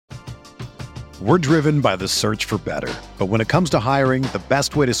We're driven by the search for better. But when it comes to hiring, the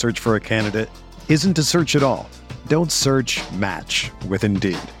best way to search for a candidate isn't to search at all. Don't search, match with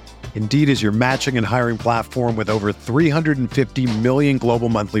Indeed. Indeed is your matching and hiring platform with over 350 million global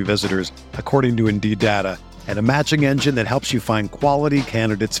monthly visitors, according to Indeed data, and a matching engine that helps you find quality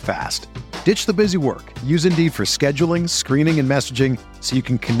candidates fast. Ditch the busy work. Use Indeed for scheduling, screening, and messaging so you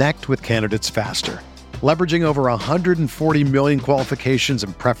can connect with candidates faster. Leveraging over 140 million qualifications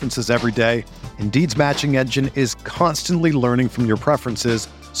and preferences every day, Indeed's matching engine is constantly learning from your preferences,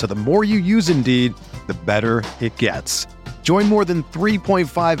 so the more you use Indeed, the better it gets. Join more than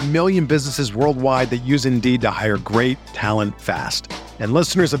 3.5 million businesses worldwide that use Indeed to hire great talent fast. And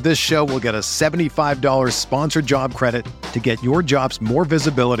listeners of this show will get a $75 sponsored job credit to get your jobs more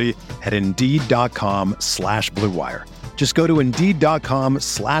visibility at Indeed.com/Blue Wire. Just go to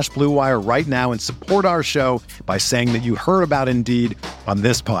Indeed.com/Blue Wire right now and support our show by saying that you heard about Indeed on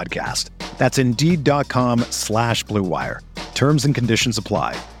this podcast. That's Indeed.com/Blue Wire. Terms and conditions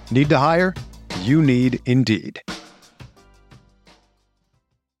apply. Need to hire? You need Indeed.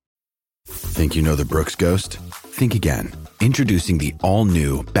 Think you know the Brooks Ghost? Think again. Introducing the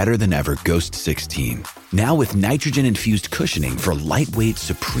all-new, better-than-ever Ghost 16. Now with nitrogen-infused cushioning for lightweight,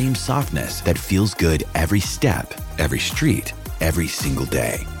 supreme softness that feels good every step, every street, every single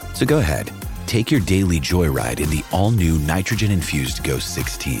day. So go ahead, take your daily joyride in the all-new nitrogen-infused Ghost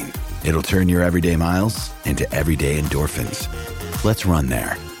 16. It'll turn your everyday miles into everyday endorphins. Let's run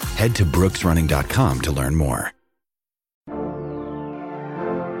there. Head to brooksrunning.com to learn more.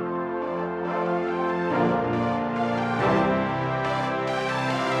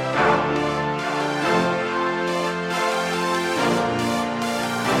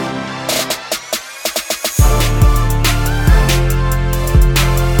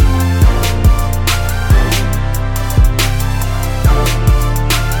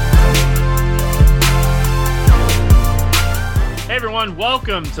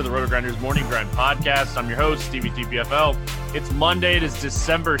 Welcome to the RotoGrinders Morning Grind Podcast. I'm your host, Stevie TPFL. It's Monday. It is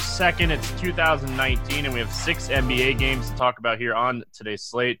December 2nd. It's 2019, and we have 6 NBA games to talk about here on today's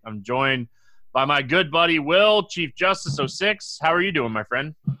slate. I'm joined by my good buddy, Will, Chief Justice 06. How are you doing, my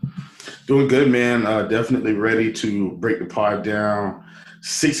friend? Doing good, man. Definitely ready to break the pod down.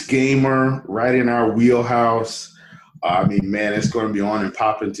 6-gamer, right in our wheelhouse. Man, it's going to be on and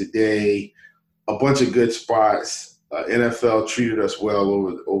popping today. A bunch of good spots. NFL treated us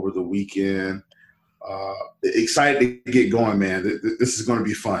well over the weekend. Excited to get going, man. This is going to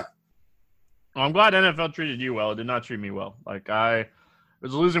be fun. Well, I'm glad NFL treated you well. It did not treat me well. It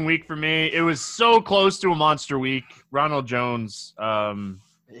was a losing week for me. It was so close to a monster week. Ronald Jones, I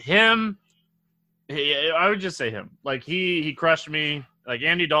would just say him. He crushed me.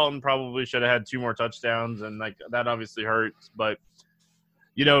 Andy Dalton probably should have had 2 more touchdowns, and that obviously hurts. But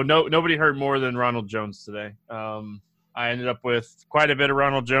nobody hurt more than Ronald Jones today. I ended up with quite a bit of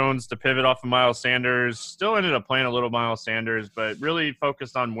Ronald Jones to pivot off of Miles Sanders. Still ended up playing a little Miles Sanders, but really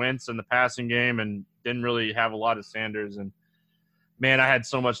focused on Wentz in the passing game and didn't really have a lot of Sanders. And, man, I had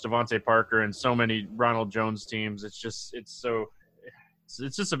so much Devontae Parker and so many Ronald Jones teams. It's just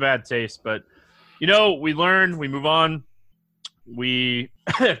a bad taste. But, we learn, we move on. We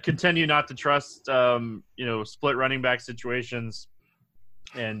continue not to trust, split running back situations.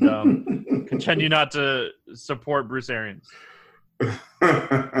 And continue not to support Bruce Arians.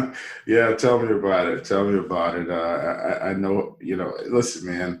 Yeah, tell me about it. I know, listen,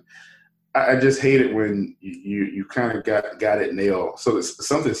 man, I just hate it when you kind of got it nailed. So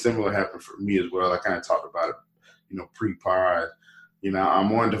something similar happened for me as well. I kind of talked about it, pre-pod.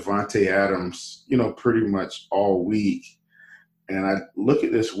 I'm on Devontae Adams, pretty much all week. And I look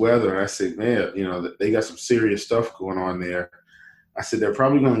at this weather and I say, man, they got some serious stuff going on there. I said they're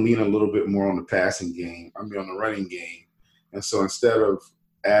probably going to lean a little bit more on the passing game. on the running game. And so instead of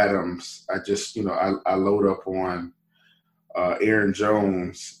Adams, I just, I load up on Aaron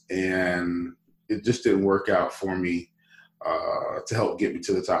Jones, and it just didn't work out for me to help get me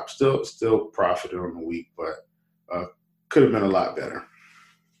to the top. Still profited on the week, but could have been a lot better.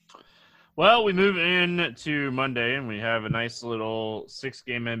 Well, we move in to Monday, and we have a nice little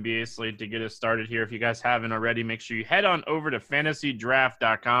 6-game NBA slate to get us started here. If you guys haven't already, make sure you head on over to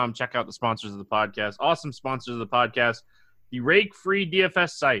fantasydraft.com. Check out the sponsors of the podcast. Awesome sponsors of the podcast. The Rake-Free DFS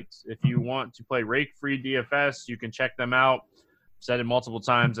sites. If you want to play Rake-Free DFS, you can check them out. I've said it multiple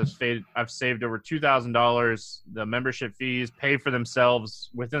times. I've saved over $2,000. The membership fees pay for themselves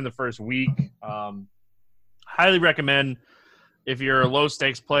within the first week. Highly recommend. If you're a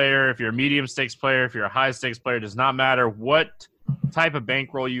low-stakes player, if you're a medium-stakes player, if you're a high-stakes player, it does not matter what type of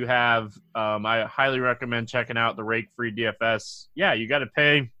bankroll you have. I highly recommend checking out the Rake-Free DFS. Yeah, you got to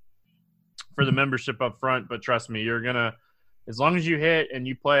pay for the membership up front. But trust me, you're going to – as long as you hit and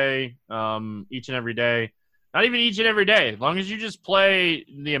you play each and every day, not even each and every day, as long as you just play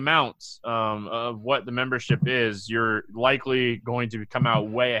the amounts of what the membership is, you're likely going to come out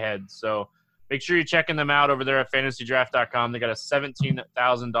way ahead. So make sure you're checking them out over there at fantasydraft.com. They got a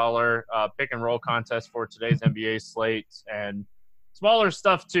 $17,000 pick and roll contest for today's NBA slate and smaller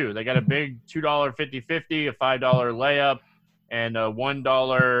stuff too. They got a big $2 50-50, a $5 layup, and a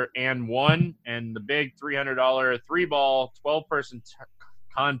 $1 and one, and the big $300 3-ball 12-person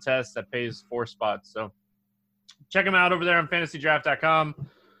contest that pays 4 spots. So check them out over there on fantasydraft.com.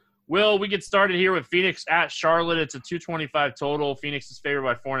 Will, we get started here with Phoenix at Charlotte. It's a 225 total. Phoenix is favored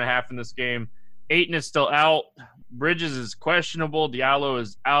by 4.5 in this game. Ayton is still out. Bridges is questionable. Diallo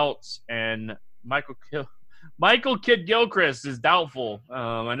is out. And Michael Kidd-Gilchrist is doubtful.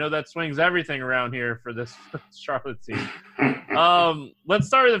 I know that swings everything around here for this Charlotte team. Let's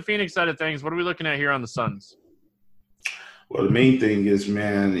start with the Phoenix side of things. What are we looking at here on the Suns? Well, the main thing is,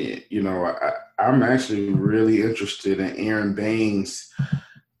 man, I'm actually really interested in Aaron Baines.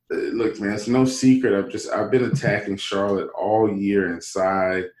 Look, man, it's no secret. I've been attacking Charlotte all year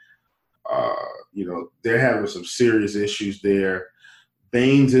inside. They're having some serious issues there.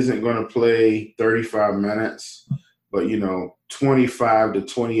 Baines isn't going to play 35 minutes, but, 25 to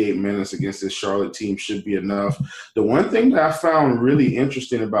 28 minutes against this Charlotte team should be enough. The one thing that I found really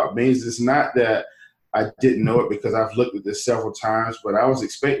interesting about Baines is not that I didn't know it because I've looked at this several times, but I was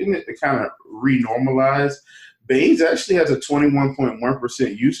expecting it to kind of renormalize. Baines actually has a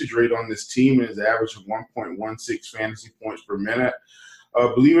 21.1% usage rate on this team and is average of 1.16 fantasy points per minute.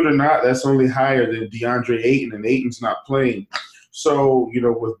 Believe it or not, that's only higher than DeAndre Ayton, and Ayton's not playing. So,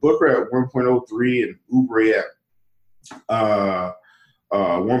 with Booker at 1.03 and Oubre at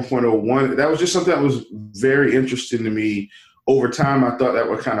 1.01, that was just something that was very interesting to me. Over time, I thought that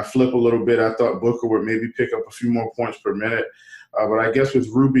would kind of flip a little bit. I thought Booker would maybe pick up a few more points per minute. But I guess with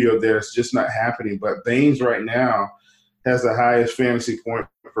Rubio there, it's just not happening. But Baines right now has the highest fantasy point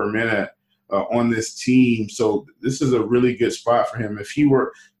per minute on this team. So this is a really good spot for him. If he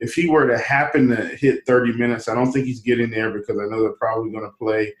were to happen to hit 30 minutes, I don't think he's getting there because I know they're probably going to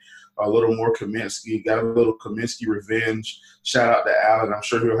play a little more Kaminsky. Got a little Kaminsky revenge. Shout out to Allen. I'm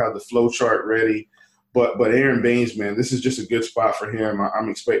sure he'll have the flow chart ready. But Aaron Baines, man, this is just a good spot for him. I'm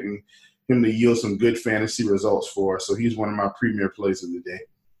expecting him to yield some good fantasy results for us. So he's one of my premier plays of the day.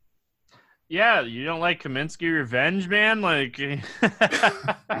 Yeah, you don't like Kaminsky revenge, man? Like,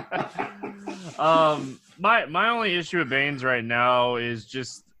 my only issue with Baines right now is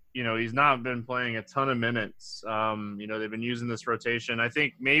just, he's not been playing a ton of minutes. They've been using this rotation. I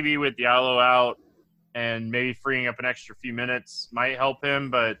think maybe with Diallo out and maybe freeing up an extra few minutes might help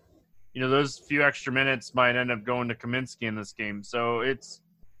him, but those few extra minutes might end up going to Kaminsky in this game. So it's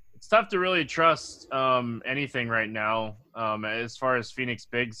tough to really trust anything right now as far as Phoenix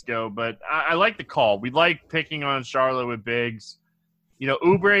bigs go. But I like the call. We like picking on Charlotte with bigs.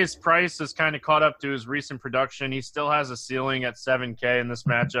 Oubre's price has kind of caught up to his recent production. He still has a ceiling at 7K in this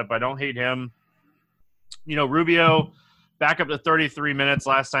matchup. I don't hate him. Rubio back up to 33 minutes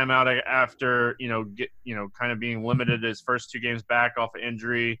last time out after, kind of being limited his first 2 games back off of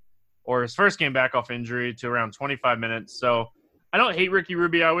injury. Or his first game back off injury to around 25 minutes. So I don't hate Ricky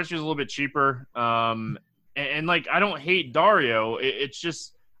Rubio. I wish he was a little bit cheaper. I don't hate Dario. It's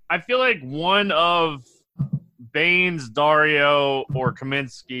just I feel like one of Baines, Dario, or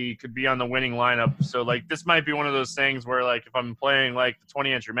Kaminsky could be on the winning lineup. So, this might be one of those things where, if I'm playing, the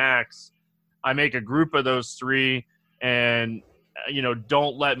 20-entry max, I make a group of those 3 and,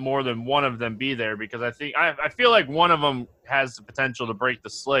 don't let more than one of them be there because I feel like one of them has the potential to break the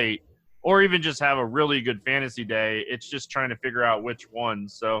slate or even just have a really good fantasy day. It's just trying to figure out which one.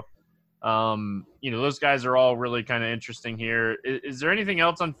 So, those guys are all really kind of interesting here. Is there anything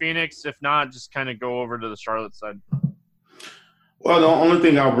else on Phoenix? If not, just kind of go over to the Charlotte side. Well, the only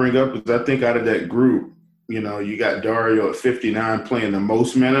thing I'll bring up is I think out of that group, you got Dario at 59 playing the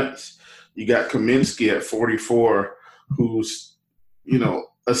most minutes. You got Kaminsky at 44 who's,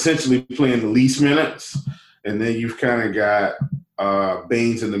 essentially playing the least minutes. And then you've kind of got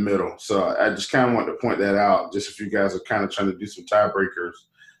Baines in the middle. So I just kind of want to point that out, just if you guys are kind of trying to do some tiebreakers.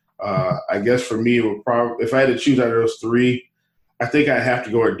 I guess for me, it would probably, if I had to choose out of those 3, I think I'd have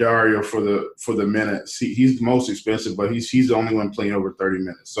to go with Dario for the minutes. He's the most expensive, but he's the only one playing over 30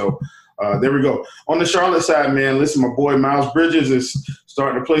 minutes. So there we go. On the Charlotte side, man, listen, my boy Miles Bridges is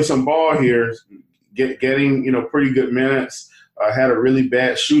starting to play some ball here, getting pretty good minutes. Had a really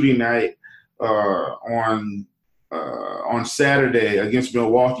bad shooting night on Saturday against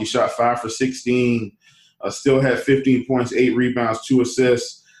Milwaukee. Shot 5 for 16. Still had 15 points, 8 rebounds, 2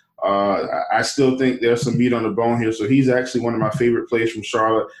 assists. I still think there's some meat on the bone here. So he's actually one of my favorite plays from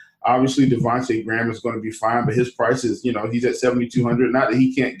Charlotte. Obviously, Devontae Graham is going to be fine, but his price is, he's at 7,200. Not that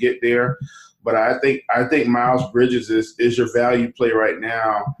he can't get there, but I think Miles Bridges is your value play right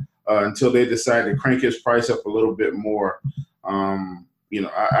now until they decide to crank his price up a little bit more.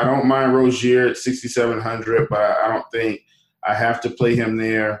 I don't mind Rozier at 6,700, but I don't think I have to play him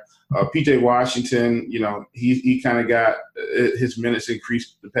there. PJ Washington, he kind of got his minutes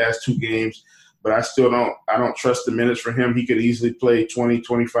increased the past 2 games, but I don't trust the minutes for him. He could easily play 20,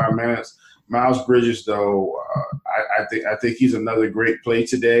 25 minutes. Miles Bridges, though, I think he's another great play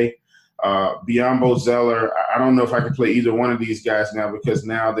today. Biyombo Zeller, I don't know if I can play either one of these guys now because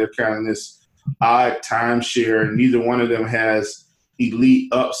now they're kind of in this odd timeshare, and neither one of them has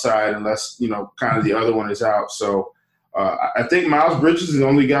elite upside unless, kind of the other one is out. So I think Miles Bridges is the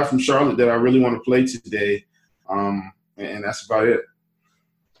only guy from Charlotte that I really want to play today, and that's about it.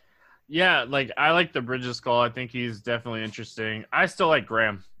 Yeah, I like the Bridges call. I think he's definitely interesting. I still like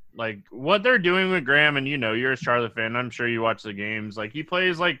Graham. What they're doing with Graham, and you're a Charlotte fan. I'm sure you watch the games. He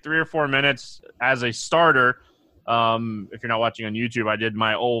plays 3 or 4 minutes as a starter. If you're not watching on YouTube, I did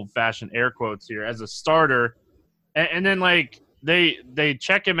my old-fashioned air quotes here as a starter, and then they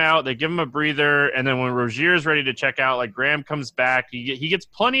check him out, they give him a breather, and then when Rozier is ready to check out, Graham comes back. He gets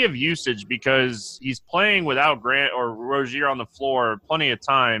plenty of usage because he's playing without Grant or Rozier on the floor plenty of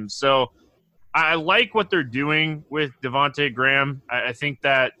times. So I like what they're doing with Devontae Graham. I think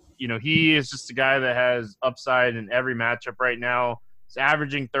that he is just a guy that has upside in every matchup right now. He's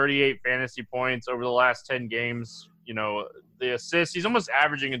averaging 38 fantasy points over the last 10 games. The assists, he's almost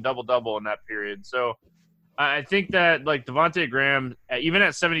averaging a double-double in that period. So I think that Devontae Graham, even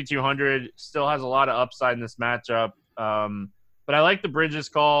at 7,200, still has a lot of upside in this matchup. But I like the Bridges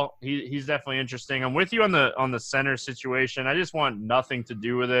call. He's definitely interesting. I'm with you on the center situation. I just want nothing to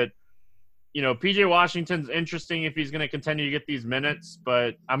do with it. PJ Washington's interesting if he's going to continue to get these minutes,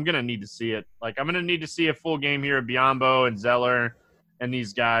 but I'm going to need to see it. I'm going to need to see a full game here of Biyombo and Zeller and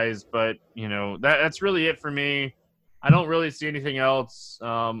these guys. But, that's really it for me. I don't really see anything else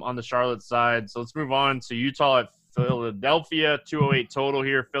on the Charlotte side. So let's move on to Utah at Philadelphia. 208 total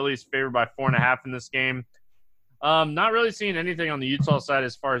here. Philly's favored by 4.5 in this game. Not really seeing anything on the Utah side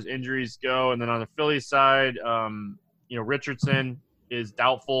as far as injuries go. And then on the Philly side, Richardson is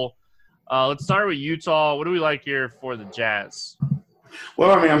doubtful. Let's start with Utah. What do we like here for the Jazz?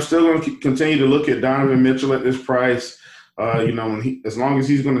 Well, I'm still going to continue to look at Donovan Mitchell at this price. As long as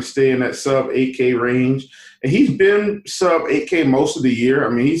he's going to stay in that sub 8K range, and he's been sub 8K most of the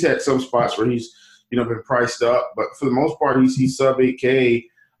year. He's had some spots where he's, been priced up, but for the most part, he's sub 8K.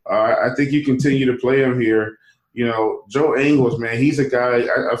 I think you continue to play him here. Joe Ingles, man, he's a guy.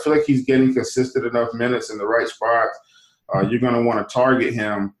 I feel like he's getting consistent enough minutes in the right spots. You're going to want to target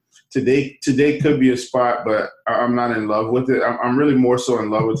him. Today could be a spot, but I'm not in love with it. I'm really more so in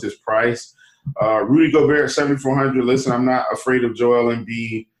love with his price. Rudy Gobert at 7,400. Listen, I'm not afraid of Joel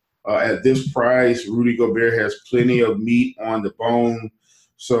Embiid. At this price, Rudy Gobert has plenty of meat on the bone.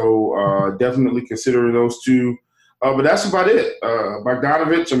 So definitely consider those two. But that's about it.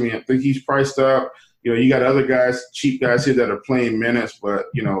 Bogdanovich, I think he's priced up. You got other guys, cheap guys here that are playing minutes, but,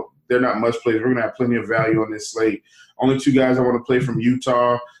 they're not much players. We're going to have plenty of value on this slate. Only 2 guys I want to play from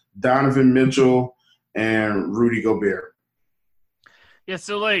Utah, Donovan Mitchell and Rudy Gobert. Yeah,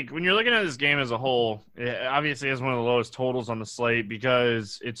 so when you're looking at this game as a whole, it obviously has one of the lowest totals on the slate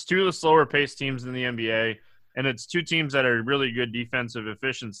because it's 2 of the slower paced teams in the NBA, and it's 2 teams that are really good defensive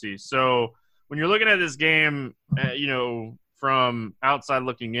efficiency. So when you're looking at this game, from outside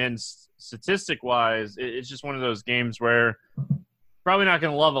looking in, statistic wise, it's just one of those games where probably not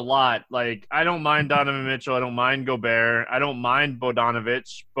going to love a lot. I don't mind Donovan Mitchell. I don't mind Gobert. I don't mind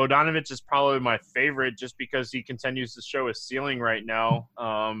Bogdanovich. Bogdanovich is probably my favorite just because he continues to show his ceiling right now.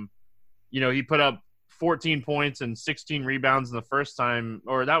 He put up 14 points and 16 rebounds in the first time.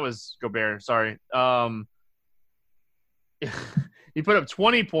 Or that was Gobert, sorry. He put up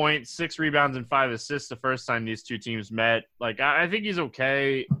 20 points, 6 rebounds, and 5 assists the first time these 2 teams met. I think he's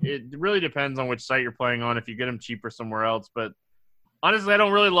okay. It really depends on which site you're playing on if you get him cheaper somewhere else. But honestly, I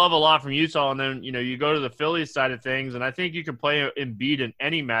don't really love a lot from Utah. And then, you go to the Phillies side of things, and I think you can play Embiid in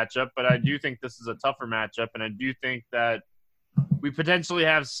any matchup, but I do think this is a tougher matchup, and I do think that we potentially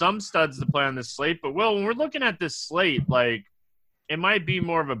have some studs to play on this slate. But, when we're looking at this slate, it might be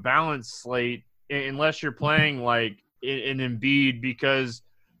more of a balanced slate unless you're playing, in Embiid, because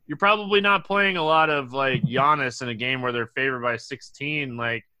you're probably not playing a lot of, Giannis in a game where they're favored by 16,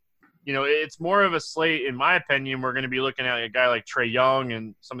 it's more of a slate, in my opinion. We're going to be looking at a guy like Trae Young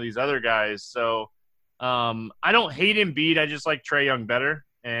and some of these other guys. So I don't hate Embiid. I just like Trae Young better.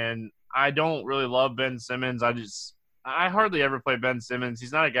 And I don't really love Ben Simmons. I hardly ever play Ben Simmons.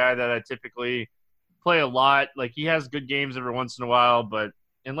 He's not a guy that I typically play a lot. Like, he has good games every once in a while, but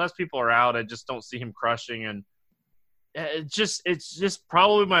unless people are out, I just don't see him crushing. And it's just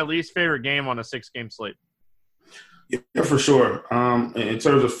probably my least favorite game on a 6-game slate. Yeah, for sure. In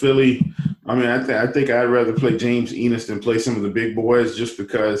terms of Philly, I mean, I think I'd rather play James Ennis than play some of the big boys, just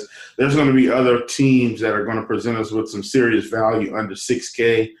because there's going to be other teams that are going to present us with some serious value under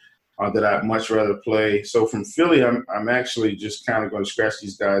 6K that I'd much rather play. So from Philly, I'm actually just kind of going to scratch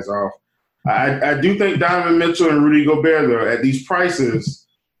these guys off. I do think Donovan Mitchell and Rudy Gobert, though, at these prices,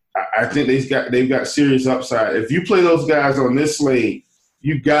 I think they've got serious upside. If you play those guys on this slate,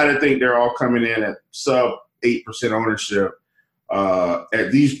 you got to think they're all coming in at sub 8% ownership.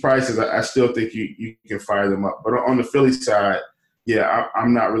 At these prices, I still think you can fire them up. But on the Philly side, yeah,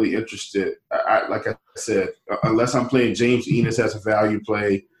 I'm not really interested. Like I said, unless I'm playing James Ennis as a value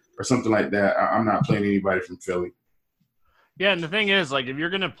play or something like that, I'm not playing anybody from Philly. Yeah, and the thing is, like, if you're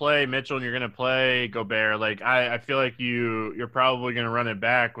going to play Mitchell and you're going to play Gobert, like, I feel like you're probably going to run it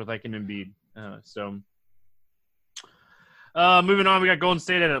back with, like, an Embiid. Moving on, we got Golden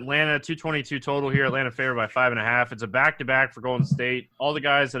State at Atlanta, 222 total here. Atlanta favored by 5.5. It's a back-to-back for Golden State. All the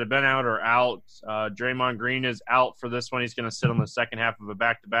guys that have been out are out. Draymond Green is out for this one. He's going to sit on the second half of a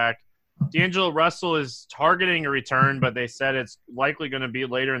back-to-back. D'Angelo Russell is targeting a return, but they said it's likely going to be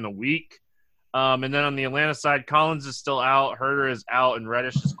later in the week. And then on the Atlanta side, Collins is still out, Herter is out, and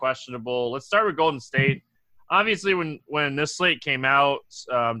Reddish is questionable. Let's start with Golden State. Obviously, when this slate came out,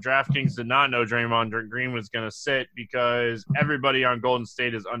 DraftKings did not know Draymond Green was going to sit because everybody on Golden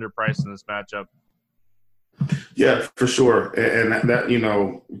State is underpriced in this matchup. Yeah, for sure. And that,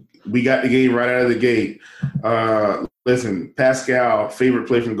 we got the game right out of the gate. Listen, Pascal, favorite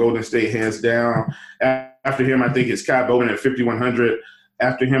play from Golden State, hands down. After him, I think it's Kai Bowman at 5,100.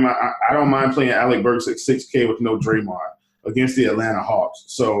 After him, I don't mind playing Alec Burks at 6K with no Draymond against the Atlanta Hawks.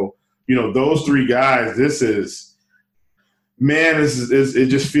 So, those three guys, it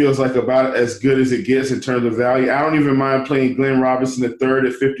just feels like about as good as it gets in terms of value. I don't even mind playing Glenn Robinson III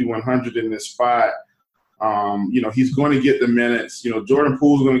at 5,100 in this spot. He's going to get the minutes. Jordan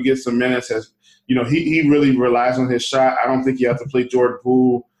Poole's going to get some minutes. He really relies on his shot. I don't think you have to play Jordan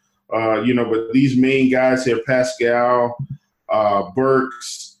Poole. But these main guys here, Pascal,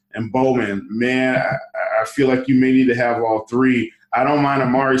 Burks, and Bowman, man, I feel like you may need to have all three. I don't mind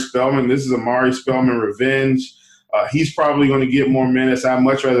Amari Spellman. This is Amari Spellman revenge. He's probably going to get more minutes. I'd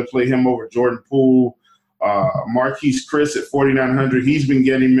much rather play him over Jordan Poole. Marquise Chris at 4,900. He's been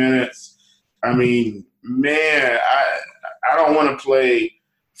getting minutes. I mean, man, I don't want to play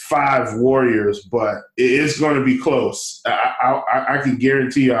 5 Warriors, but it's going to be close. I can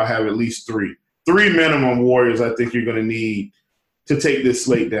guarantee you I'll have at least 3. 3 minimum Warriors I think you're going to need to take this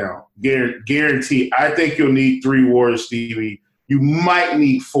slate down. Guarantee. I think you'll need 3 Warriors, Stevie. You might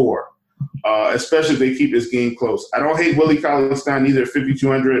need 4, especially if they keep this game close. I don't hate Willie Cauley-Stein either at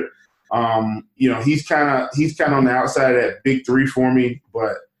 5,200. He's kind of on the outside of that big 3 for me,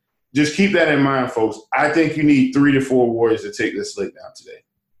 but just keep that in mind, folks. I think you need 3 to 4 Warriors to take this slate down today.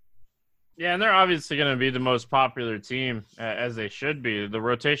 Yeah, and they're obviously going to be the most popular team, as they should be. The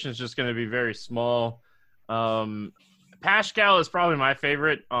rotation is just going to be very small. Pascal is probably my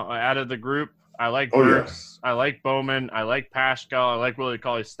favorite out of the group. I like Burks. Yeah. I like Bowman. I like Pascal. I like Willie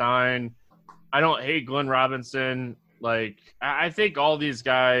Cauley-Stein. I don't hate Glenn Robinson. Like, I think all these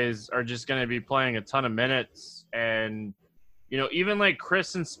guys are just going to be playing a ton of minutes. And, even like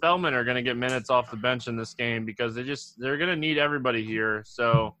Chris and Spellman are going to get minutes off the bench in this game because they're going to need everybody here.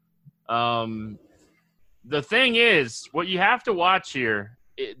 So, the thing is, what you have to watch here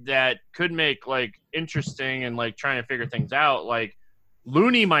that could make, like, interesting and, like, trying to figure things out, like,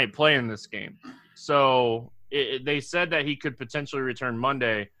 Looney might play in this game. So they said that he could potentially return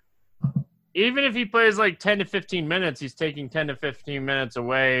Monday. Even if he plays like 10 to 15 minutes, he's taking 10 to 15 minutes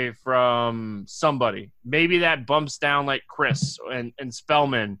away from somebody. Maybe that bumps down like Chris and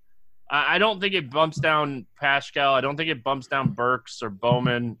Spellman. I don't think it bumps down Pascal. I don't think it bumps down Burks or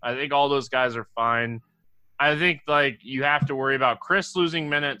Bowman. I think all those guys are fine. I think, like, you have to worry about Chris losing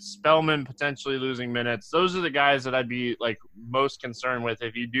minutes, Spellman potentially losing minutes. Those are the guys that I'd be, like, most concerned with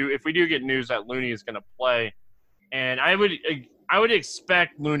if we do get news that Looney is going to play. And I would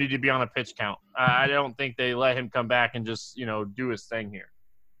expect Looney to be on a pitch count. I don't think they let him come back and just, do his thing here.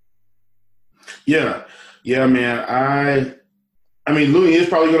 Yeah, man. I mean, Looney is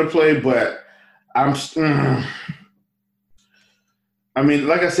probably going to play, but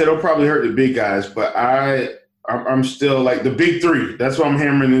like I said, it'll probably hurt the big guys, but I'm still like the big 3. That's why I'm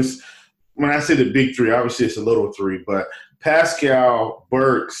hammering this. When I say the big 3, obviously it's a little 3, but Pascal,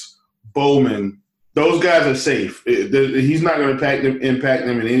 Burks, Bowman, those guys are safe. He's not going to impact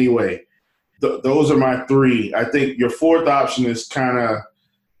them in any way. Those are my three. I think your fourth option is kind of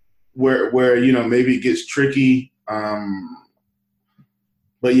where maybe it gets tricky.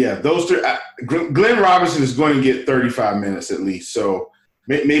 But yeah, those three. Glenn Robinson is going to get 35 minutes at least, so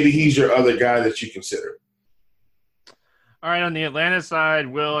maybe he's your other guy that you consider. All right, on the Atlanta side,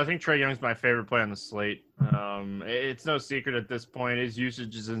 Will, I think Trae Young's my favorite play on the slate. It's no secret at this point. His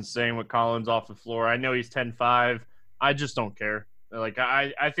usage is insane with Collins off the floor. I know he's 10-5. I just don't care. Like,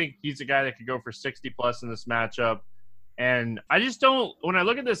 I think he's a guy that could go for 60-plus in this matchup. And I just don't – when I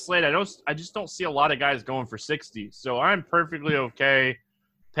look at this slate, I just don't see a lot of guys going for 60. So I'm perfectly okay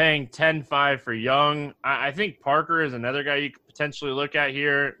paying 10-5 for Young. I think Parker is another guy you could potentially look at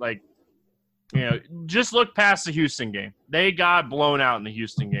here. Like, just look past the Houston game. They got blown out in the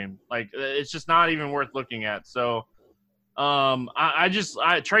Houston game. Like, it's just not even worth looking at. So, Trae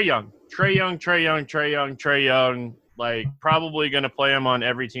Young, like, probably going to play him on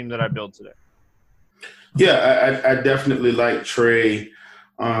every team that I build today. Yeah, I definitely like Trae.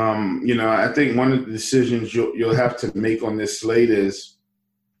 I think one of the decisions you'll have to make on this slate is,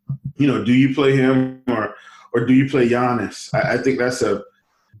 do you play him or do you play Giannis? I think that's a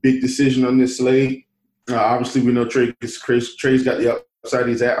big decision on this slate. Obviously, we know Trae's got the upside.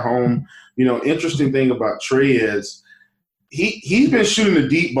 He's at home. Interesting thing about Trae is he's been shooting the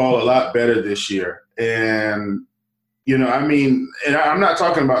deep ball a lot better this year. And, and I'm not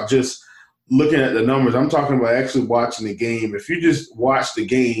talking about just looking at the numbers. I'm talking about actually watching the game. If you just watch the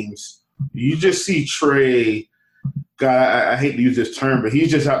games, you just see Trae, God, I hate to use this term, but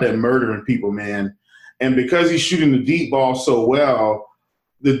he's just out there murdering people, man. And because he's shooting the deep ball so well,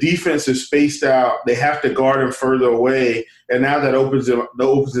 the defense is spaced out. They have to guard him further away, and now that opens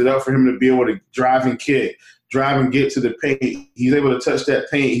it up for him to be able to drive and kick, drive and get to the paint. He's able to touch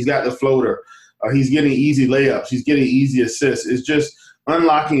that paint. He's got the floater. He's getting easy layups. He's getting easy assists. It's just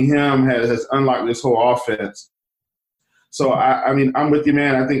unlocking him has unlocked this whole offense. So, I'm with you,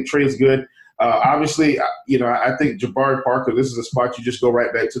 man. I think Trae's good. Obviously, I think Jabari Parker, this is a spot you just go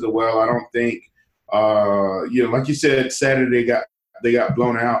right back to the well. I don't think, like you said, Saturday they got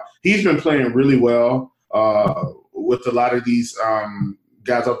blown out. He's been playing really well with a lot of these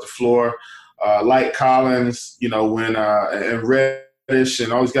guys off the floor, like Collins, and Reddish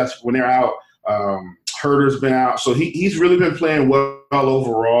and all these guys when they're out. Herter's been out. So he's really been playing well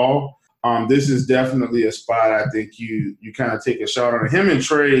overall. This is definitely a spot I think you kind of take a shot on. Him and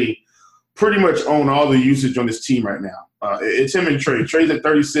Trae pretty much own all the usage on this team right now. It's him and Trae. Trae's at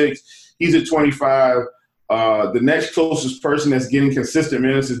 36. He's at 25. The next closest person that's getting consistent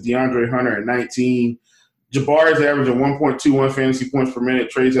minutes is DeAndre Hunter at 19. Jabari is averaging 1.21 fantasy points per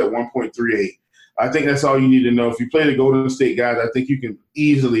minute. Trae's at 1.38. I think that's all you need to know. If you play the Golden State guys, I think you can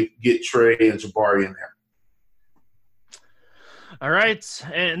easily get Trae and Jabari in there. All right.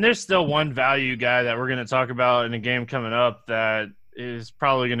 And there's still one value guy that we're going to talk about in a game coming up that is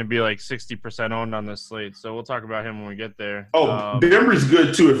probably going to be like 60% owned on this slate. So we'll talk about him when we get there. Oh, Bembry's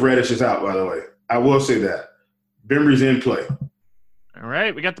good too if Reddish is out, by the way. I will say that. Bembry's in play. All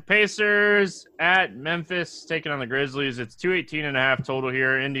right. We got the Pacers at Memphis taking on the Grizzlies. It's 218.5 total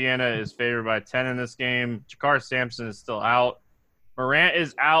here. Indiana is favored by 10 in this game. Jakar Sampson is still out. Morant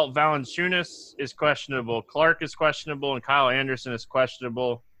is out. Valanciunas is questionable. Clark is questionable. And Kyle Anderson is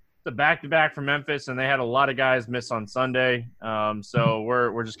questionable. It's a back-to-back for Memphis, and they had a lot of guys miss on Sunday. So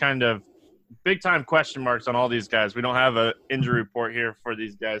we're just kind of big-time question marks on all these guys. We don't have an injury report here for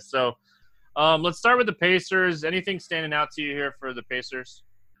these guys. So let's start with the Pacers. Anything standing out to you here for the Pacers?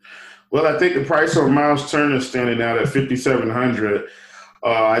 Well, I think the price on Miles Turner is standing out at $5,700.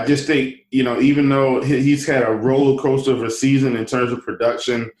 I just think, even though he's had a roller coaster of a season in terms of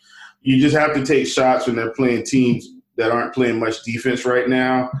production, you just have to take shots when they're playing teams that aren't playing much defense right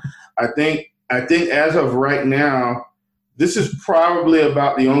now. I think as of right now, this is probably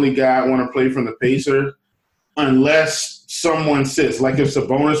about the only guy I want to play from the Pacers, unless someone sits. Like if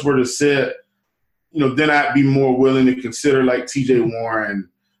Sabonis were to sit, then I'd be more willing to consider like T.J. Warren,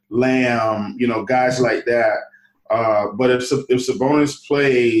 Lamb, guys like that. But if Sabonis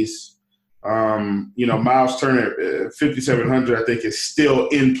plays, Miles Turner at 5,700, I think is still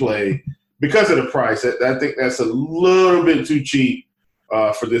in play because of the price. I think that's a little bit too cheap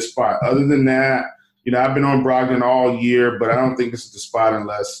for this spot. Other than that, I've been on Brogdon all year, but I don't think this is the spot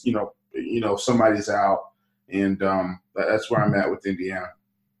unless somebody's out, and that's where I'm at with Indiana.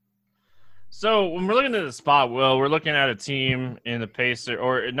 So when we're looking at the spot, Will, we're looking at a team in the Pacers,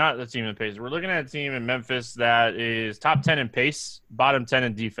 or not the team in the Pacers. We're looking at a team in Memphis that is top 10 in pace, bottom 10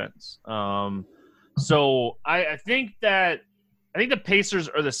 in defense. So I think the Pacers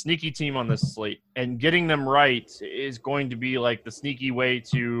are the sneaky team on this slate, and getting them right is going to be like the sneaky way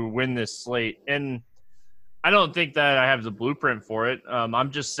to win this slate. And I don't think that I have the blueprint for it.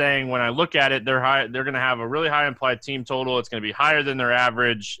 I'm just saying when I look at it, they're going to have a really high implied team total. It's going to be higher than their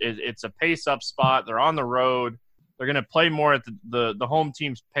average. It's a pace up spot. They're on the road. They're going to play more at the home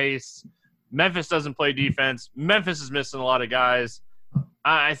team's pace. Memphis doesn't play defense. Memphis is missing a lot of guys.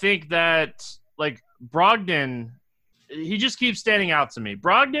 I think that like Brogdon, he just keeps standing out to me.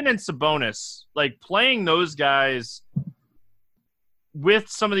 Brogdon and Sabonis, like playing those guys with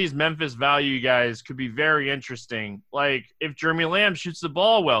some of these Memphis value guys could be very interesting. Like if Jeremy Lamb shoots the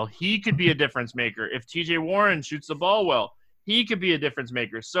ball well, he could be a difference maker. If TJ Warren shoots the ball well, he could be a difference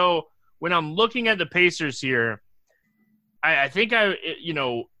maker. So when I'm looking at the Pacers here, I think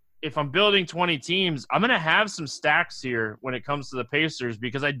if I'm building 20 teams, I'm going to have some stacks here when it comes to the Pacers,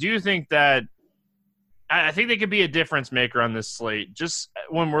 because I do think that I think they could be a difference maker on this slate. Just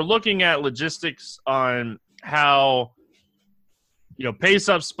when we're looking at logistics on how, pace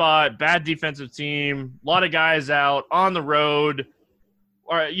up spot, bad defensive team, a lot of guys out on the road,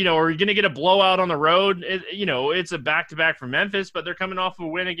 or, are you going to get a blowout on the road? It's a back-to-back for Memphis, but they're coming off a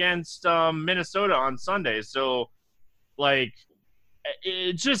win against Minnesota on Sunday. So,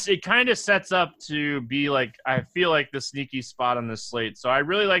 it kind of sets up to be like, I feel like the sneaky spot on this slate. So I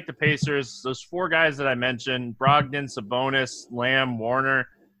really like the Pacers. Those four guys that I mentioned, Brogdon, Sabonis, Lamb, Warner,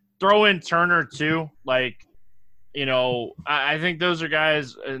 throw in Turner too. I think those are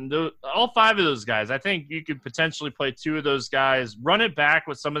guys, and all five of those guys, I think you could potentially play two of those guys, run it back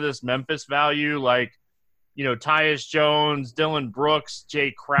with some of this Memphis value, Tyus Jones, Dylan Brooks,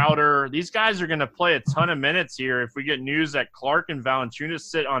 Jay Crowder. These guys are going to play a ton of minutes here. If we get news that Clark and Valanciunas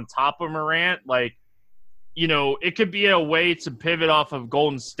sit on top of Morant, it could be a way to pivot off of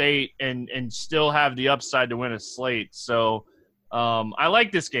Golden State and still have the upside to win a slate. So I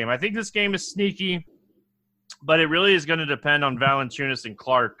like this game. I think this game is sneaky, but it really is going to depend on Valanciunas and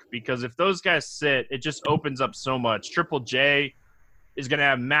Clark, because if those guys sit, it just opens up so much. Triple J is going to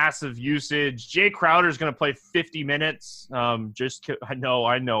have massive usage. Jay Crowder is going to play 50 minutes. I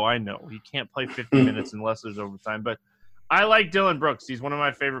know. He can't play 50 minutes unless there's overtime. But I like Dylan Brooks. He's one of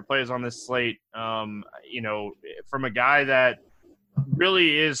my favorite players on this slate. From a guy that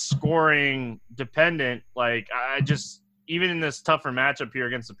really is scoring dependent, even in this tougher matchup here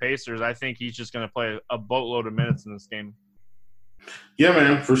against the Pacers, I think he's just going to play a boatload of minutes in this game. Yeah,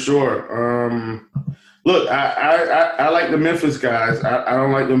 man, for sure. Look, I like the Memphis guys. I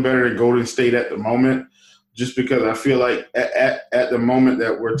don't like them better than Golden State at the moment, just because I feel like at the moment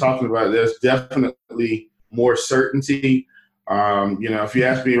that we're talking about, there's definitely more certainty. If you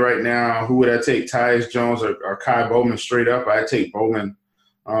ask me right now, who would I take, Tyus Jones or Kai Bowman straight up, I'd take Bowman.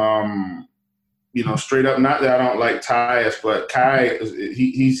 Straight up, not that I don't like Tyus, but Kai,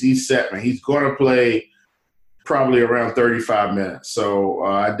 he's set, man. He's going to play probably around 35 minutes. So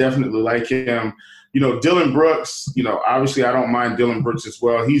I definitely like him. Dylan Brooks, obviously I don't mind Dylan Brooks as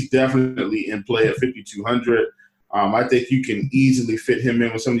well. He's definitely in play at 5,200. I think you can easily fit him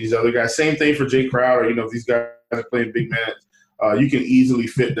in with some of these other guys. Same thing for Jay Crowder. If these guys are playing big minutes, you can easily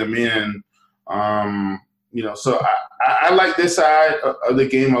fit them in. So I like this side of the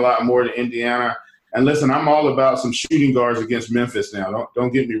game a lot more than Indiana. And listen, I'm all about some shooting guards against Memphis now.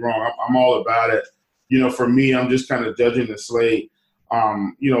 Don't get me wrong. I'm all about it. For me, I'm just kind of judging the slate.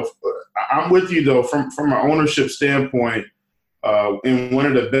 I'm with you, though, from an ownership standpoint, in one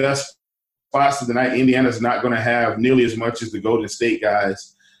of the best spots of the night, Indiana's not going to have nearly as much as the Golden State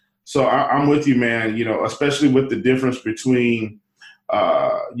guys. So I'm with you, man, especially with the difference between,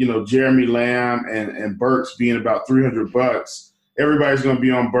 Jeremy Lamb and Burks being about $300. Everybody's going to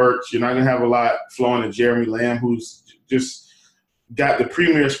be on Burks. You're not going to have a lot flowing to Jeremy Lamb, who's just got the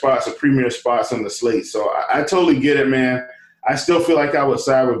premier spots on the slate. So I totally get it, man. I still feel like I would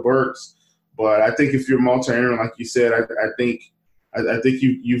side with Burks, but I think if you're multi-owner, like you said, I think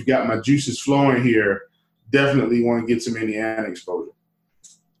you've got my juices flowing here. Definitely want to get some Indiana exposure.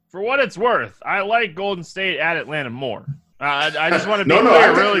 For what it's worth, I like Golden State at Atlanta more. I just want to be clear.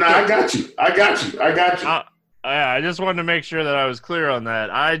 I got you. I just wanted to make sure that I was clear on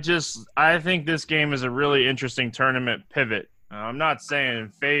that. I think this game is a really interesting tournament pivot. I'm not saying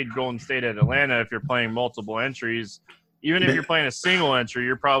fade Golden State at Atlanta if you're playing multiple entries. Even if you're playing a single entry,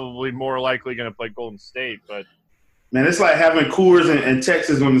 you're probably more likely going to play Golden State. But man, it's like having Coors and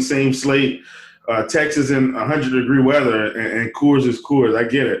Texas on the same slate. Texas in 100-degree weather, and Coors is Coors. I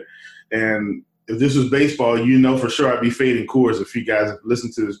get it. And if this was baseball, for sure I'd be fading Coors if you guys have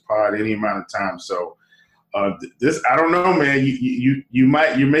listened to this pod any amount of time. So this, I don't know, man.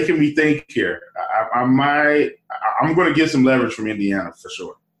 You're making me think here. I'm going to get some leverage from Indiana for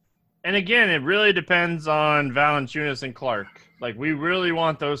sure. And again, it really depends on Valanciunas and Clark. Like, we really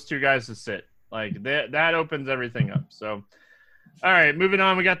want those two guys to sit. Like, that opens everything up. So, all right, moving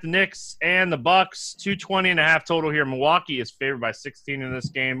on. We got the Knicks and the Bucks. 220.5 total here. Milwaukee is favored by 16 in this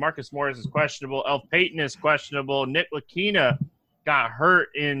game. Marcus Morris is questionable. Elf Payton is questionable. Nick Lakina got hurt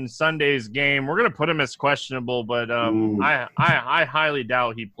in Sunday's game. We're going to put him as questionable, but I highly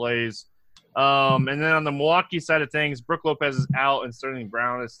doubt he plays. And then on the Milwaukee side of things, Brook Lopez is out and Sterling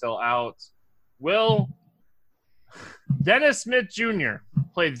Brown is still out. Dennis Smith Jr.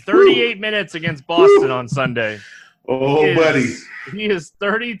 played 38 minutes against Boston on Sunday. Buddy. He is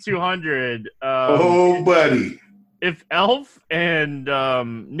 3,200. Buddy. If Elf and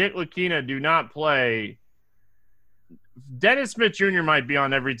Nick Lakina do not play, Dennis Smith Jr. might be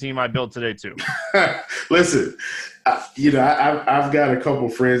on every team I built today too. Listen, I've got a couple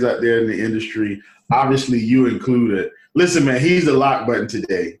friends out there in the industry, obviously you included. Listen, man, he's the lock button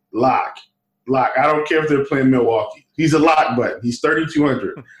today. Lock. I don't care if they're playing Milwaukee. He's a lock button. He's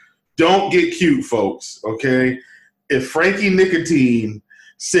 3,200. Don't get cute, folks, okay? If Frankie Nicotine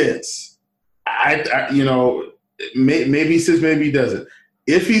sits, maybe he sits, maybe he doesn't.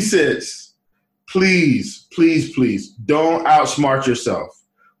 If he sits, please don't outsmart yourself.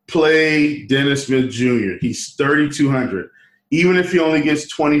 Play Dennis Smith Jr. He's 3,200. Even if he only gets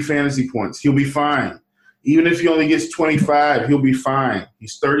 20 fantasy points, he'll be fine. Even if he only gets 25, he'll be fine.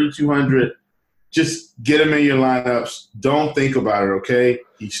 He's 3,200. Just get him in your lineups. Don't think about it, okay?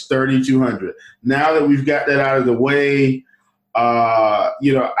 He's 3,200. Now that we've got that out of the way,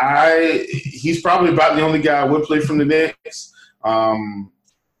 he's probably about the only guy I would play from the Knicks.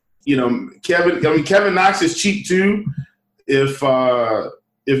 Kevin Knox is cheap too. If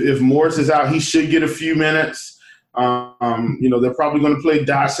Morris is out, he should get a few minutes. They're probably going to play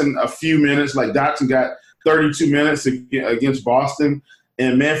Dotson a few minutes. Like Dotson got 32 minutes against Boston.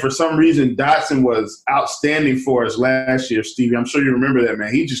 And, man, for some reason, Dotson was outstanding for us last year, Stevie. I'm sure you remember that,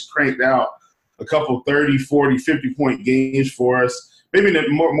 man. He just cranked out a couple 30, 40, 50-point games for us. Maybe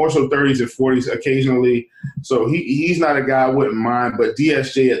more so 30s and 40s occasionally. So he's not a guy I wouldn't mind. But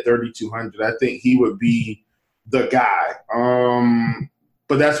DSJ at 3,200, I think he would be the guy.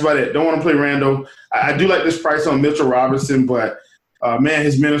 But that's about it. Don't want to play Randall. I do like this price on Mitchell Robinson, but – man,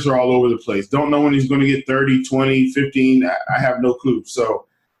 his minutes are all over the place. Don't know when he's going to get 30, 20, 15. I have no clue. So,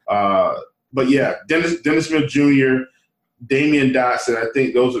 but yeah, Dennis Smith Jr., Damian Dotson, I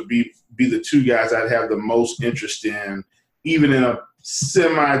think those would be the two guys I'd have the most interest in, even in a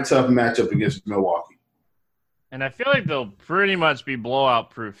semi-tough matchup against Milwaukee. And I feel like they'll pretty much be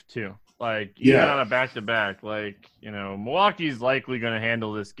blowout-proof too. Like, even on a back-to-back, Milwaukee's likely going to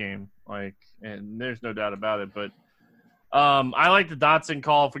handle this game. And there's no doubt about it, but I like the Dotson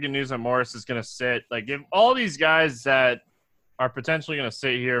call. If we get news that Morris is going to sit, if all these guys that are potentially going to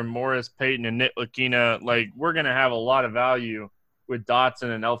sit here, Morris, Payton, and Nick Lakina, we're going to have a lot of value with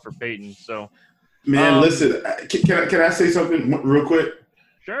Dotson and Elfrid Payton. So, man, listen, can I say something real quick?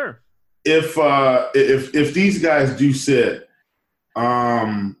 Sure. If these guys do sit,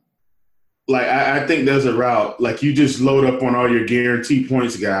 I think there's a route. You just load up on all your guaranteed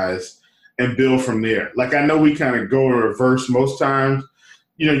points guys and build from there. I know we kind of go in reverse most times.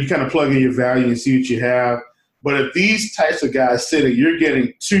 You kind of plug in your value and see what you have. But if these types of guys sitting, you're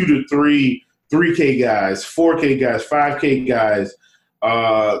getting 2 to 3, 3K guys, 4K guys, 5K guys,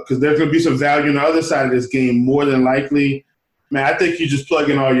 because there's going to be some value on the other side of this game more than likely. Man, I think you just plug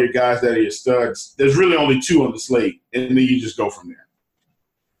in all your guys that are your studs. There's really only 2 on the slate, and then you just go from there.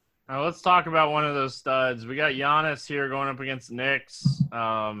 All right, let's talk about one of those studs. We got Giannis here going up against the Knicks.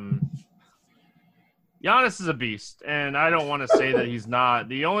 Giannis is a beast, and I don't want to say that he's not.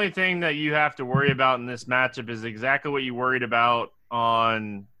 The only thing that you have to worry about in this matchup is exactly what you worried about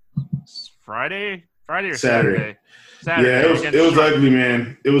on Friday or Saturday. Yeah, it was ugly,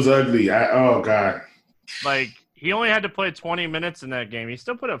 man. It was ugly. Oh, God. He only had to play 20 minutes in that game. He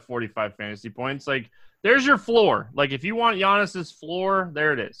still put up 45 fantasy points. There's your floor. If you want Giannis's floor,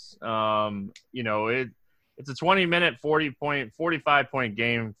 there it is. It's a 20-minute, 45-point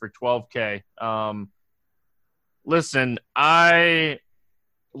game for 12K. Listen, I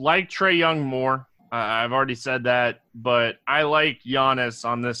like Trae Young more. I've already said that, but I like Giannis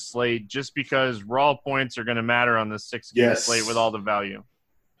on this slate just because raw points are going to matter on this 6-game slate with all the value.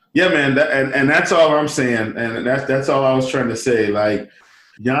 Yeah, man, and that's all I'm saying, and that's all I was trying to say.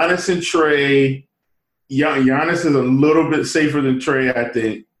 Giannis and Trae, Giannis is a little bit safer than Trae, I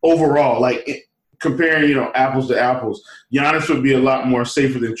think, overall. Comparing, apples to apples, Giannis would be a lot more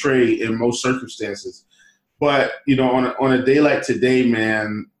safer than Trae in most circumstances. But, on a day like today,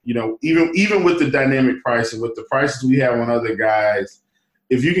 man, even with the dynamic pricing, with the prices we have on other guys,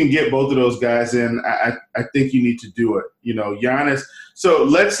 if you can get both of those guys in, I think you need to do it. Giannis. So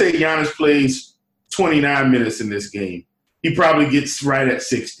let's say Giannis plays 29 minutes in this game. He probably gets right at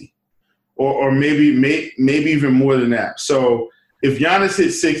 60, or maybe even more than that. So if Giannis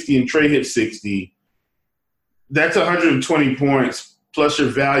hits 60 and Trey hits 60, that's 120 points plus your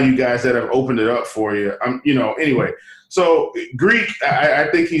value guys that have opened it up for you. Anyway. So Greek, I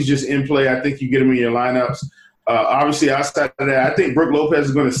think he's just in play. I think you get him in your lineups. Obviously, outside of that, I think Brook Lopez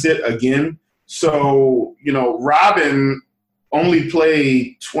is going to sit again. So, Robin only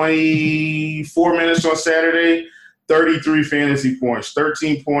played 24 minutes on Saturday, 33 fantasy points,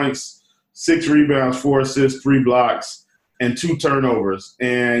 13 points, 6 rebounds, 4 assists, 3 blocks, and 2 turnovers.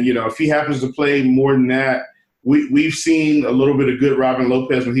 And, if he happens to play more than that, we've seen a little bit of good Robin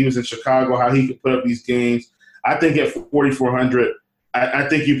Lopez when he was in Chicago, how he could put up these games. I think at 4,400, I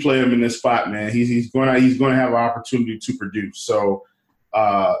think you play him in this spot, man. He's going to have an opportunity to produce. So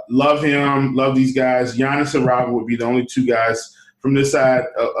love him, love these guys. Giannis and Robin would be the only 2 guys from this side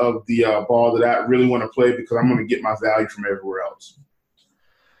of the ball that I really want to play because I'm going to get my value from everywhere else.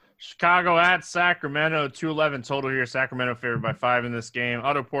 Chicago at Sacramento, 211 total here. Sacramento favored by 5 in this game.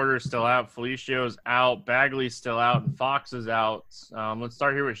 Otto Porter is still out. Felicia's out. Bagley's still out. And Fox is out. Let's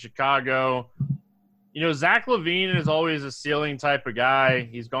start here with Chicago. Zach LaVine is always a ceiling type of guy.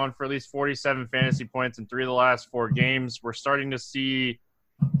 He's gone for at least 47 fantasy points in 3 of the last 4 games. We're starting to see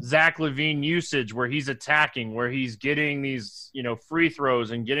Zach LaVine usage where he's attacking, where he's getting these, free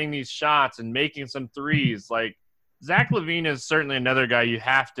throws and getting these shots and making some threes. Like, Zach LaVine is certainly another guy you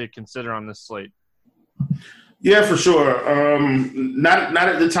have to consider on this slate. Yeah, for sure. Not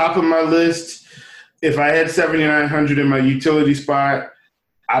at the top of my list. If I had 7,900 in my utility spot,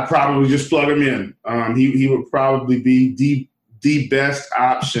 I'd probably just plug him in. He would probably be the best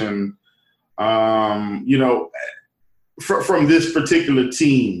option, from this particular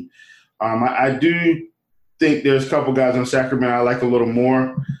team. I do think there's a couple guys on Sacramento I like a little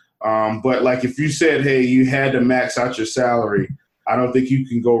more. But, like, if you said, hey, you had to max out your salary, I don't think you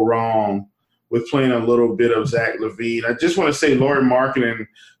can go wrong with playing a little bit of Zach LaVine. I just want to say Lauri Markkanen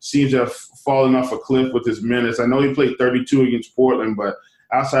seems to have fallen off a cliff with his minutes. I know he played 32 against Portland, but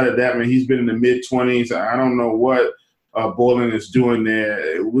outside of that, man, he's been in the mid-20s. I don't know what Boylen is doing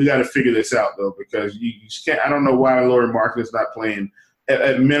there. We got to figure this out, though, because you just can't – I don't know why Lauri Markkanen's not playing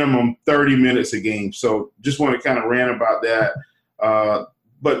at minimum 30 minutes a game. So just want to kind of rant about that.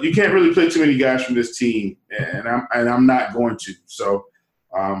 But you can't really play too many guys from this team, and I'm not going to. So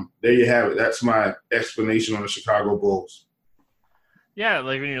there you have it. That's my explanation on the Chicago Bulls. Yeah,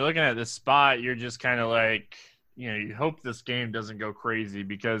 like when you're looking at this spot, you're just kind of like – you hope this game doesn't go crazy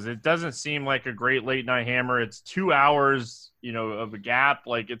because it doesn't seem like a great late night hammer. It's 2 hours, of a gap.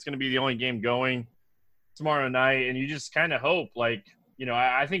 Like, it's going to be the only game going tomorrow night. And you just kind of hope, like,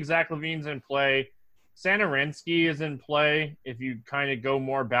 I think Zach LaVine's in play. Santorinsky is in play if you kind of go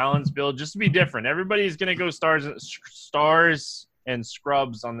more balanced build, just to be different. Everybody's going to go stars and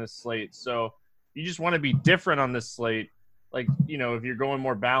scrubs on this slate. So you just want to be different on this slate. Like, if you're going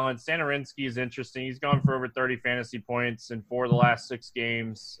more balanced, Santorinsky is interesting. He's gone for over 30 fantasy points in 4 of the last 6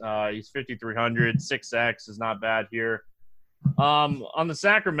 games. He's 5,300. 6X is not bad here. On the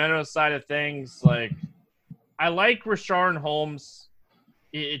Sacramento side of things, like, I like Richaun Holmes.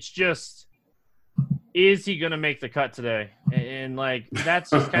 It's just, is he going to make the cut today? And, like, that's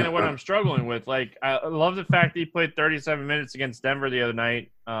just kind of what I'm struggling with. Like, I love the fact that he played 37 minutes against Denver the other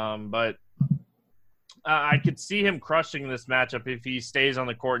night, but I could see him crushing this matchup if he stays on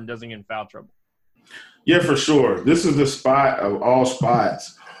the court and doesn't get in foul trouble. Yeah, for sure. This is the spot of all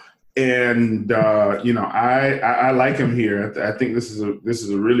spots. And, I like him here. I think this is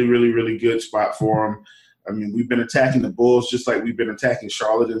a really, really, really good spot for him. I mean, we've been attacking the Bulls just like we've been attacking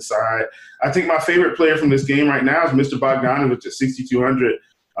Charlotte inside. I think my favorite player from this game right now is Mr. Bogdanovich at 6,200.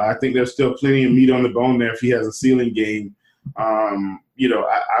 I think there's still plenty of meat on the bone there if he has a ceiling game. I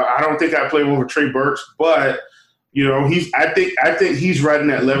don't think I play him over Trey Burks, but I think he's right in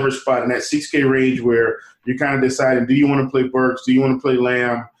that leverage spot in that 6K range where you're kind of deciding, do you want to play Burks? Do you want to play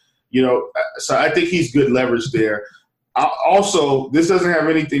Lamb? So I think he's good leverage there. Also, this doesn't have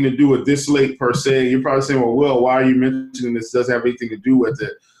anything to do with this slate per se. You're probably saying, well, Will, why are you mentioning this? Doesn't have anything to do with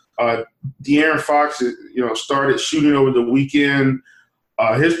it. De'Aaron Fox, started shooting over the weekend.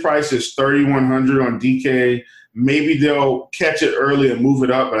 His price is $3,100 on DK. Maybe they'll catch it early and move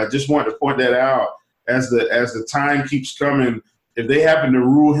it up, but I just wanted to point that out as the time keeps coming. If they happen to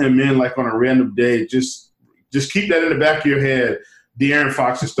rule him in like on a random day, just keep that in the back of your head. De'Aaron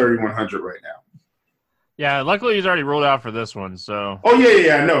Fox is $3,100 right now. Yeah, luckily he's already ruled out for this one. So. Oh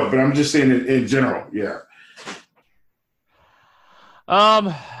yeah, I know, but I'm just saying in general. Yeah.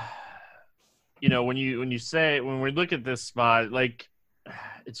 When we look at this spot, like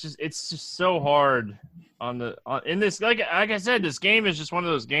it's just so hard in this. Like I said, this game is just one of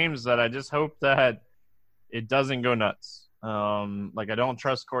those games that I just hope that it doesn't go nuts. Like I don't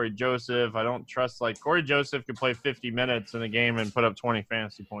trust Corey Joseph. I don't trust Corey Joseph could play 50 minutes in a game and put up 20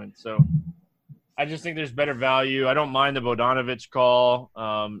 fantasy points. So I just think there's better value. I don't mind the Bogdanovic call.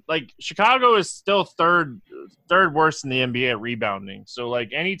 Chicago is still third worst in the NBA at rebounding. So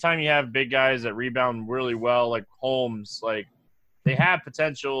anytime you have big guys that rebound really well, like Holmes, they have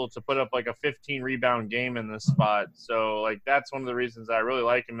potential to put up a 15 rebound game in this spot. So that's one of the reasons I really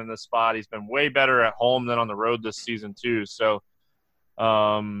like him in this spot. He's been way better at home than on the road this season too. So,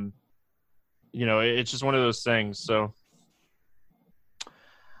 it's just one of those things. So,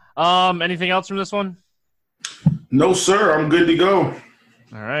 anything else from this one? No, sir. I'm good to go.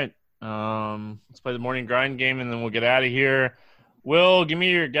 All right. Let's play the morning grind game and then we'll get out of here. Will, give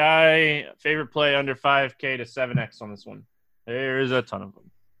me your guy favorite play under 5K to 7X on this one. There's a ton of them.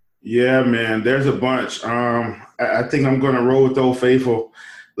 Yeah, man. There's a bunch. I think I'm going to roll with Old Faithful.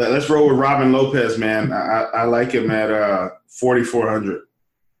 Let's roll with Robin Lopez, man. I like him at 4,400.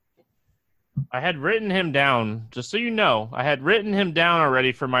 I had written him down, just so you know. I had written him down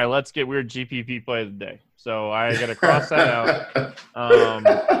already for my Let's Get Weird GPP play of the day. So I got to cross that out.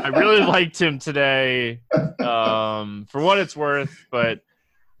 I really liked him today for what it's worth, but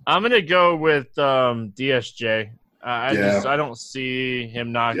I'm going to go with DSJ. I don't see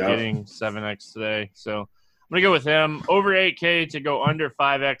him not getting 7X today. So I'm going to go with him. Over 8K to go under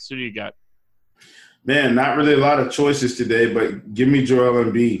 5X. Who do you got? Man, not really a lot of choices today, but give me Joel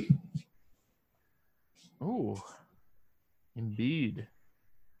Embiid. Ooh, Embiid.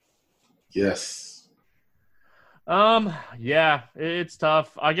 Yes. Yeah, it's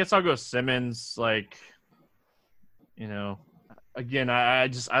tough. I guess I'll go Simmons. Again, I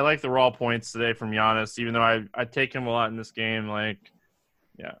like the raw points today from Giannis, even though I take him a lot in this game.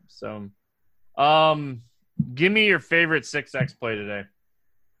 So, give me your favorite 6X play today.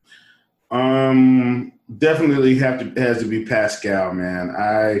 Definitely has to be Pascal, man.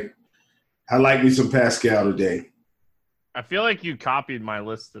 I like me some Pascal today. I feel like you copied my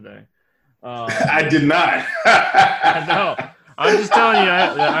list today. I did not. I know. I'm just telling you.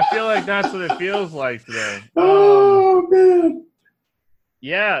 I feel like that's what it feels like today. Oh man.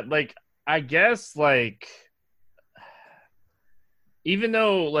 Yeah, I guess even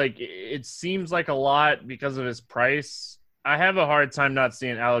though it seems like a lot because of his price, I have a hard time not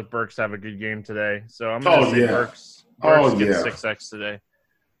seeing Alec Burks have a good game today. So I'm gonna say Burks gets 6X today.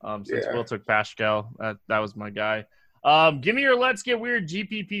 Since Will took Pascal, that was my guy. Give me your Let's Get Weird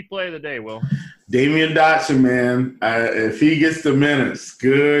GPP play of the day, Will. Damian Dotson, man. If he gets the minutes,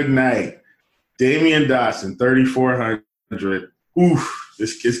 good night. Damian Dotson, 3,400. Oof,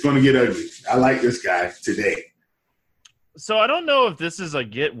 it's going to get ugly. I like this guy today. So I don't know if this is a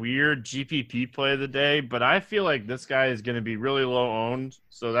Get Weird GPP play of the day, but I feel like this guy is going to be really low owned.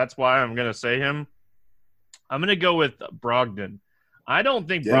 So that's why I'm going to say him. I'm going to go with Brogdon. I don't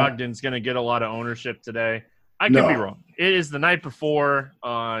think Brogdon's going to get a lot of ownership today. I could be wrong. It is the night before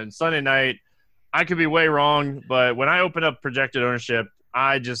on Sunday night. I could be way wrong, but when I open up projected ownership,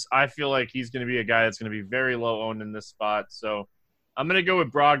 I feel like he's going to be a guy that's going to be very low owned in this spot. So I'm going to go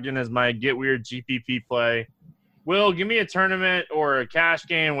with Brogdon as my Get Weird GPP play. Will, give me a tournament or a cash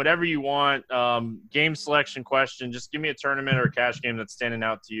game, whatever you want. Game selection question. Just give me a tournament or a cash game that's standing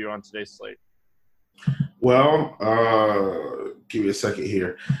out to you on today's slate. Well, give me a second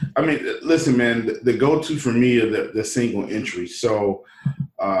here. I mean, listen, man, the go-to for me are the single entry. So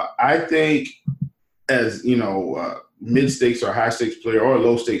I think as, mid-stakes or high-stakes player or a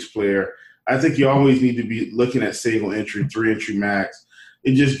low-stakes player, I think you always need to be looking at single entry, 3-entry max.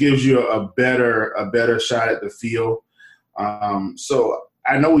 It just gives you a better shot at the field. So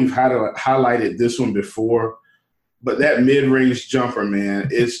I know we've highlighted this one before, but that mid-range jumper, man,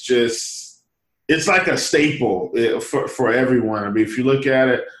 it's like a staple for everyone. I mean, if you look at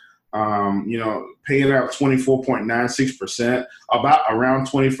it, paying out 24.96%, around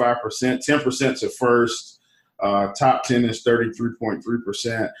 25%, 10% to first. Top 10 is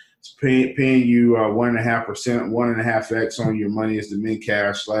 33.3%. It's paying you 1.5%, 1.5x on your money as the mid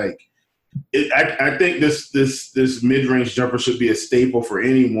cash. I think this mid range jumper should be a staple for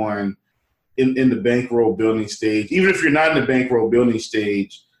anyone in the bankroll building stage. Even if you're not in the bankroll building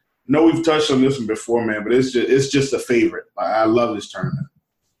stage, I know we've touched on this one before, man, but it's just a favorite. I love this tournament.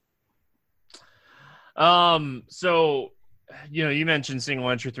 So you mentioned single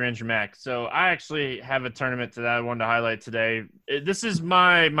entry, 3-entry max. So I actually have a tournament that I wanted to highlight today. This is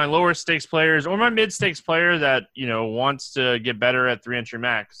my lower stakes players or my mid stakes player that, wants to get better at 3-entry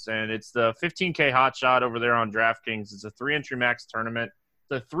max. And it's the 15K hot shot over there on DraftKings. It's a 3-entry max tournament.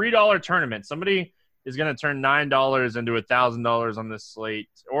 It's a $3 tournament. Somebody is going to turn $9 into $1,000 on this slate,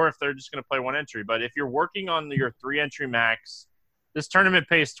 or if they're just going to play one entry. But if you're working on your 3-entry max, this tournament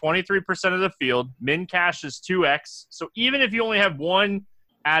pays 23% of the field. Min cash is 2x. So even if you only have one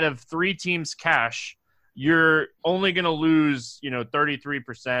out of 3 teams cash, you're only going to lose,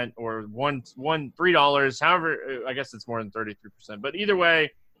 33% or $3. However, I guess it's more than 33%. But either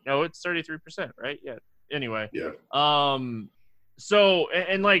way, it's 33%, right? Yeah. Anyway. Yeah. So,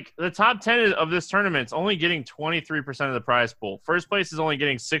 and like the top 10 of this tournament is only getting 23% of the prize pool. First place is only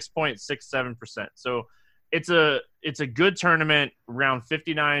getting 6.67%. So it's a good tournament, around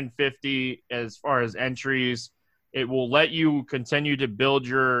 59.50 as far as entries. It will let you continue to build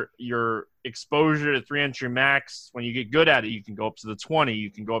your exposure to 3-entry max. When you get good at it, you can go up to the 20,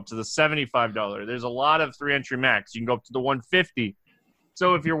 you can go up to the $75. There's a lot of 3-entry max. You can go up to the 150.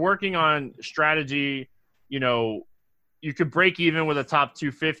 So if you're working on strategy, you could break even with a top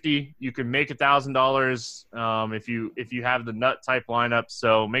 250. You could make $1,000 if you have the nut type lineup.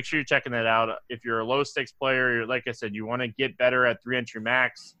 So make sure you're checking that out. If you're a low stakes player, like I said, you want to get better at 3-entry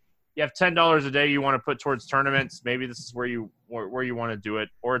max. You have $10 a day you want to put towards tournaments. Maybe this is where you want to do it,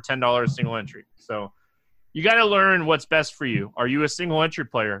 or a $10 single entry. So you got to learn what's best for you. Are you a single entry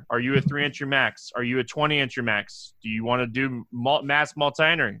player? Are you a 3-entry max? Are you a 20-entry max? Do you want to do mass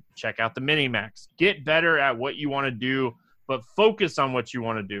multi-entry? Check out the mini max. Get better at what you want to do, but focus on what you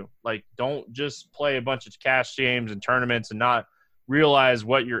want to do. Like, don't just play a bunch of cash games and tournaments and not realize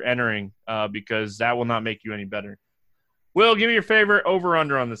what you're entering, because that will not make you any better. Will, give me your favorite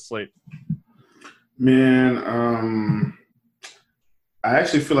over-under on this slate. Man, I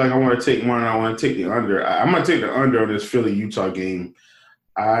actually feel like I want to take one. I want to take the under. I'm going to take the under on this Philly-Utah game.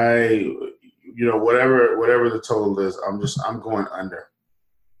 Whatever the total is, I'm going under.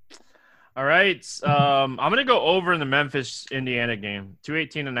 All right. I'm going to go over in the Memphis-Indiana game,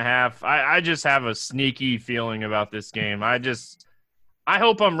 218.5. I just have a sneaky feeling about this game. I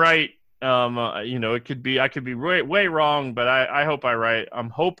hope I'm right. It could be, I could be way wrong, but I hope I'm right.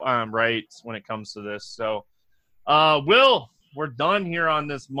 I'm right when it comes to this. So, Will, we're done here on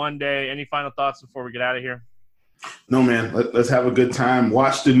this Monday. Any final thoughts before we get out of here? No, man. Let's have a good time.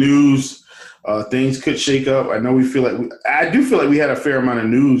 Watch the news. Things could shake up. I know I do feel like we had a fair amount of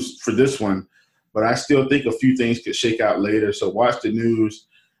news for this one, but I still think a few things could shake out later. So watch the news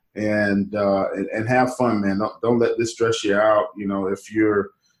and have fun, man. Don't let this stress you out. If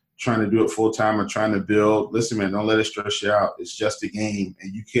you're trying to do it full time or trying to build, listen, man, don't let it stress you out. It's just a game,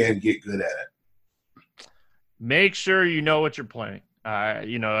 and you can get good at it. Make sure you know what you're playing.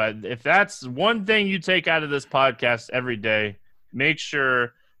 If that's one thing you take out of this podcast every day, make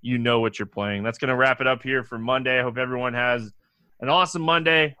sure you know what you're playing. That's going to wrap it up here for Monday. I hope everyone has an awesome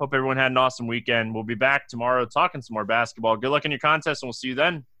Monday. Hope everyone had an awesome weekend. We'll be back tomorrow talking some more basketball. Good luck in your contest, and we'll see you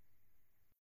then.